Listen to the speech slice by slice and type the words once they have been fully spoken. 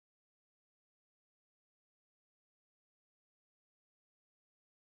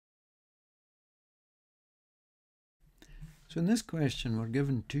So in this question we're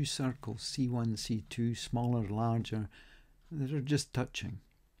given two circles, C1, C2, smaller, larger, that are just touching.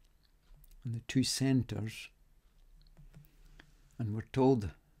 And the two centres, and we're told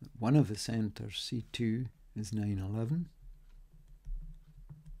that one of the centres, C2, is 911.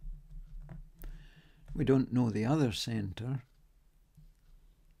 We don't know the other centre,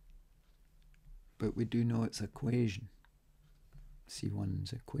 but we do know its equation,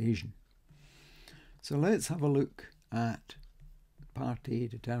 C1's equation. So let's have a look at part A,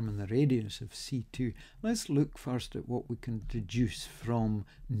 determine the radius of C2. Let's look first at what we can deduce from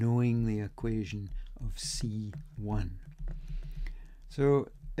knowing the equation of C1. So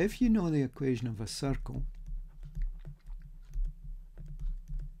if you know the equation of a circle,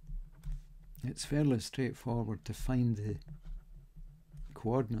 it's fairly straightforward to find the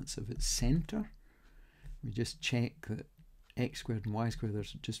coordinates of its centre. We just check that x squared and y squared,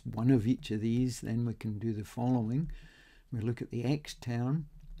 there's just one of each of these. Then we can do the following. We look at the x term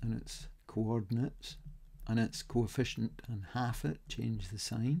and its coordinates and its coefficient and half it, change the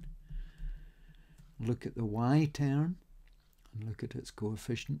sign. Look at the y term and look at its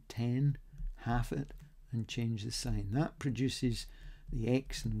coefficient 10, half it, and change the sign. That produces the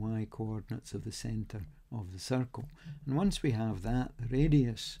x and y coordinates of the centre of the circle. And once we have that, the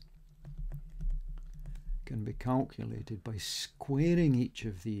radius can be calculated by squaring each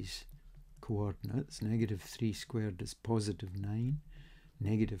of these coordinates. -3 squared is +9,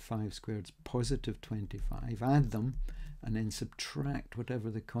 -5 squared is +25. Add them and then subtract whatever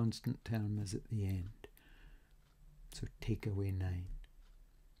the constant term is at the end. So take away 9.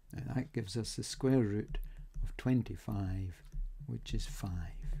 Now that gives us the square root of 25, which is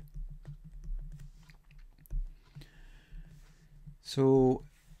 5. So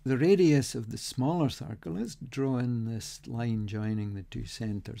the radius of the smaller circle, let's draw in this line joining the two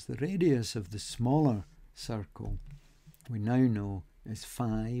centres. The radius of the smaller circle we now know is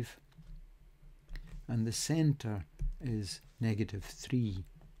 5, and the centre is -3,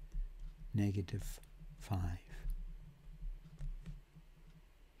 -5.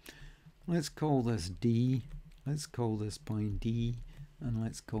 Let's call this D, let's call this point D, and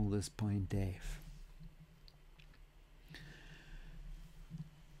let's call this point F.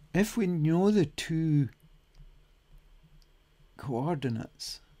 If we know the two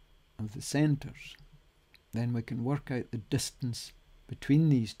coordinates of the centres, then we can work out the distance between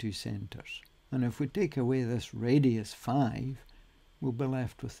these two centres. And if we take away this radius 5, we'll be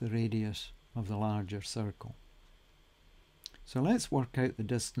left with the radius of the larger circle. So let's work out the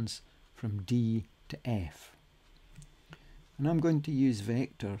distance from D to F. And I'm going to use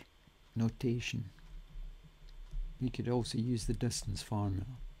vector notation. You could also use the distance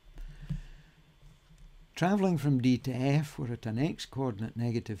formula. Travelling from D to F, we're at an x-coordinate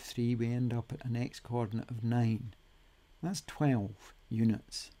 -3, we end up at an x-coordinate of 9. That's 12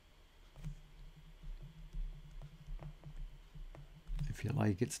 units. If you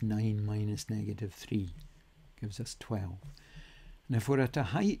like, it's 9 minus -3, gives us 12. And if we're at a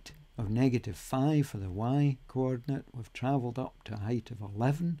height of -5 for the y-coordinate, we've travelled up to a height of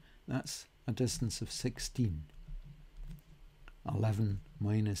 11, that's a distance of 16. 11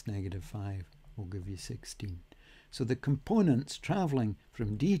 minus -5 will give you 16. So the components travelling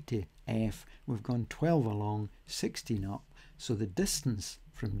from D to F, we've gone 12 along, 16 up. So the distance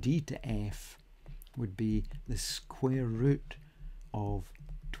from D to F would be the square root of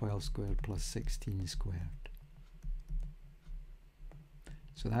 12 squared plus 16 squared.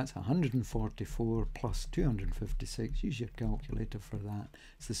 So that's 144 plus 256. Use your calculator for that.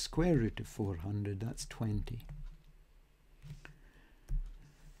 It's the square root of 400. That's 20.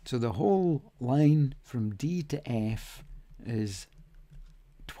 So the whole line from D to F is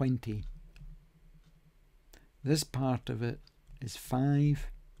 20. This part of it is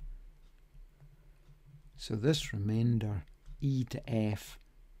 5. So this remainder, E to F,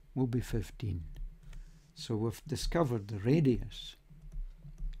 will be 15. So we've discovered the radius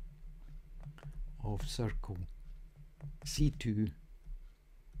of circle C2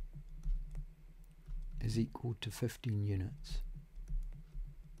 is equal to 15 units.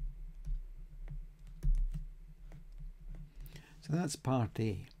 So that's part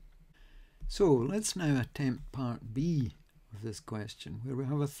A. So let's now attempt part B of this question, where we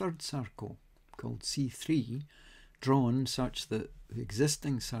have a third circle called C3 drawn such that the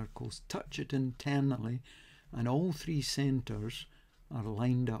existing circles touch it internally and all three centres are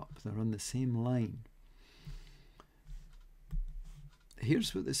lined up, they're on the same line.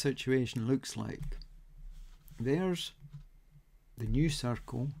 Here's what the situation looks like. There's the new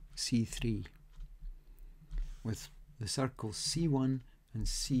circle C3 with the circles C1 and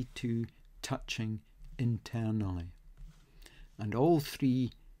C2 touching internally. and all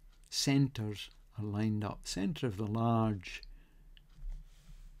three centres are lined up. Centre of the large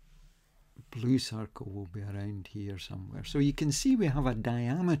blue circle will be around here somewhere. So you can see we have a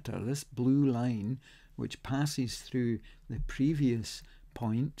diameter, this blue line, which passes through the previous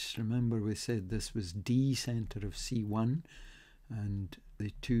points. Remember we said this was D, centre of C1, and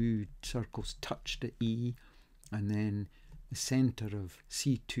the two circles touched at E, and then the centre of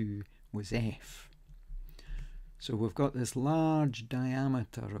C2 was F. So we've got this large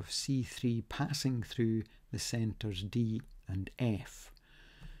diameter of C3 passing through the centres D and F.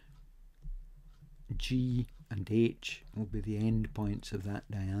 G and H will be the end points of that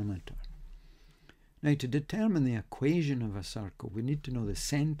diameter. Now, to determine the equation of a circle, we need to know the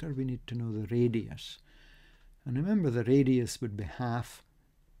centre, we need to know the radius. And remember, the radius would be half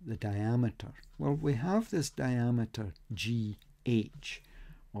the diameter. Well, we have this diameter GH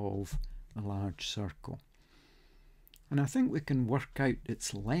of a large circle. And I think we can work out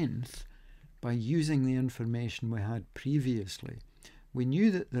its length by using the information we had previously. We knew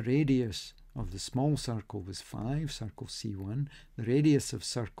that the radius of the small circle was 5, circle C1. The radius of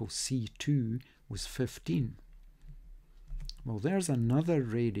circle C2 was 15. Well, there's another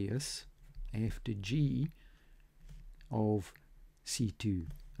radius, F to G, of C2.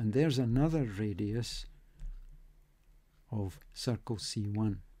 And there's another radius of circle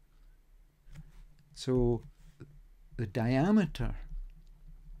C1. So the diameter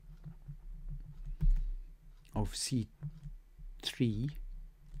of C3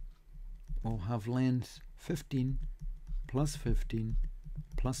 will have length 15 plus 15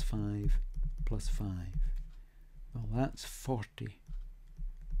 plus 5 plus 5. Well, that's 40.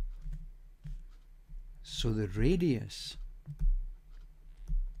 So the radius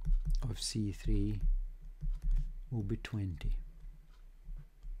of C3 will be 20.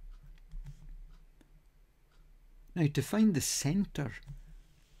 Now, to find the centre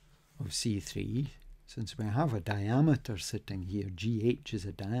of C3, since we have a diameter sitting here, GH is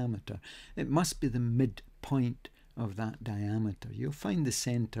a diameter, it must be the midpoint of that diameter. You'll find the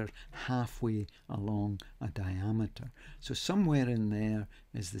centre halfway along a diameter. So somewhere in there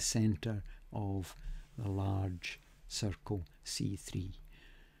is the centre of the large circle C3.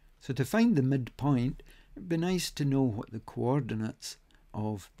 So to find the midpoint, it'd be nice to know what the coordinates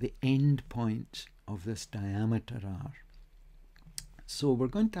of the end points of this diameter are. So we're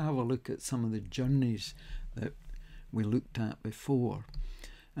going to have a look at some of the journeys that we looked at before.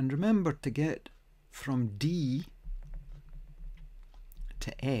 And remember, to get from D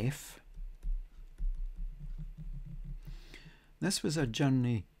to F, this was a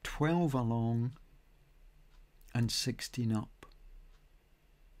journey 12 along and 16 up.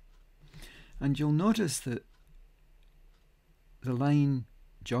 And you'll notice that the line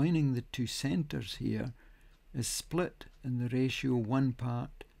joining the two centres here is split in the ratio 1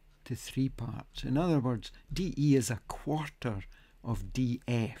 part to 3 parts. In other words, DE is a quarter of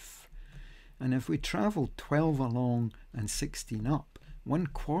DF. And if we travel 12 along and 16 up,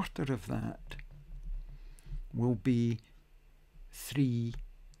 1/4 of that will be 3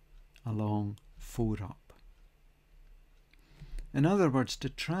 along 4 up. In other words, to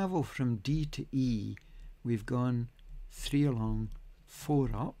travel from D to E, we've gone 3 along,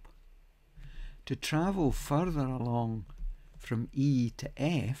 4 up. To travel further along from E to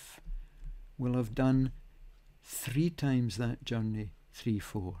F, we'll have done 3 times that journey, 3,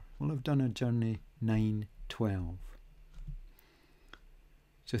 4. We'll have done a journey 9, 12.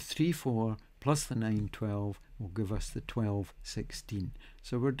 So 3, 4 plus the 9, 12 will give us the 12, 16.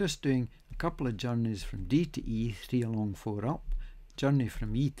 So we're just doing a couple of journeys from D to E, 3 along, 4 up. Journey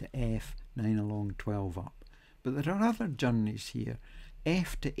from E to F, 9 along, 12 up. But there are other journeys here.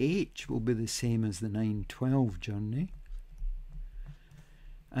 F to H will be the same as the 9, 12 journey.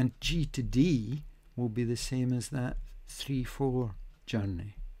 And G to D will be the same as that 3, 4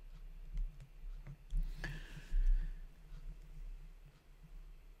 journey.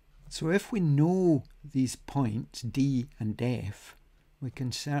 So if we know these points, D and F, we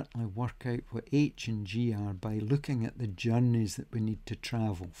can certainly work out what H and G are by looking at the journeys that we need to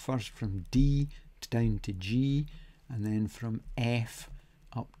travel. First from D down to G, and then from F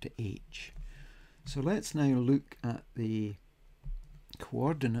up to H. So let's now look at the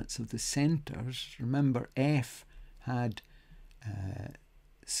coordinates of the centres. Remember, F had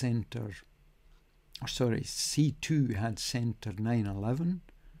C2 had centre 9, 11,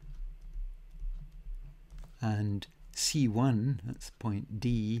 and C1, that's point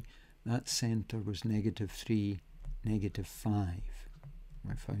D, that centre was -3, -5.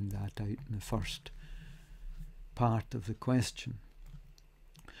 We found that out in the first part of the question.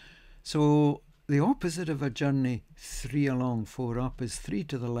 So the opposite of a journey 3 along, 4 up, is 3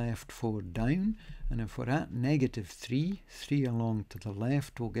 to the left, 4 down. And if we're at -3, 3 along to the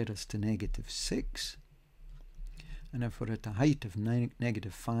left will get us to -6. And if we're at a height of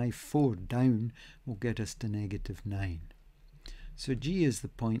 -5, 4 down will get us to -9. So G is the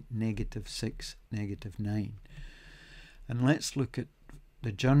point -6, -9. And let's look at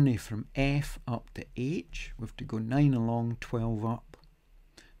the journey from F up to H. We have to go 9 along, 12 up.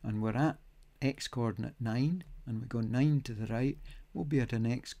 And we're at x coordinate 9, and we go 9 to the right, we'll be at an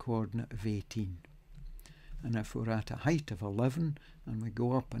x coordinate of 18. And if we're at a height of 11, and we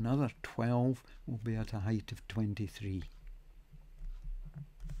go up another 12, we'll be at a height of 23.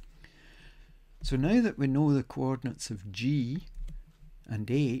 So now that we know the coordinates of G and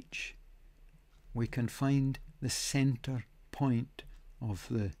H, we can find the centre point of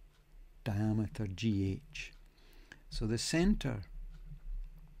the diameter GH. So the centre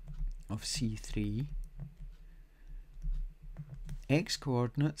of C3, x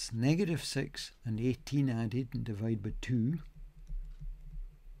coordinates -6 and 18 added and divide by 2.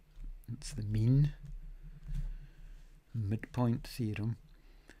 That's the mean. Midpoint theorem.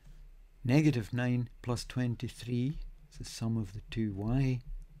 -9 plus 23 is the sum of the two y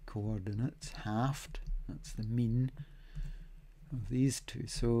coordinates, halved. That's the mean of these two.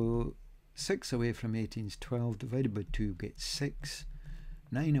 So 6 away from 18 is 12, divided by 2 gets 6.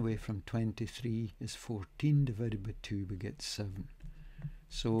 9 away from 23 is 14, divided by 2 we get 7.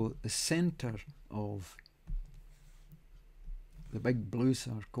 So the centre of the big blue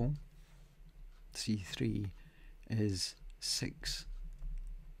circle, C3, is 6,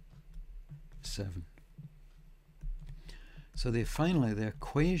 7. So finally the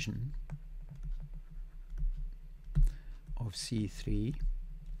equation of C3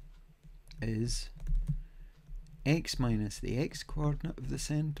 is x minus the x coordinate of the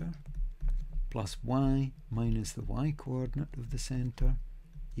centre plus y minus the y coordinate of the centre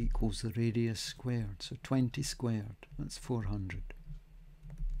equals the radius squared. So 20 squared, that's 400.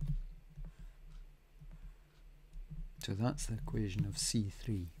 So that's the equation of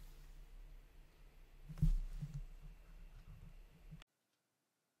C3.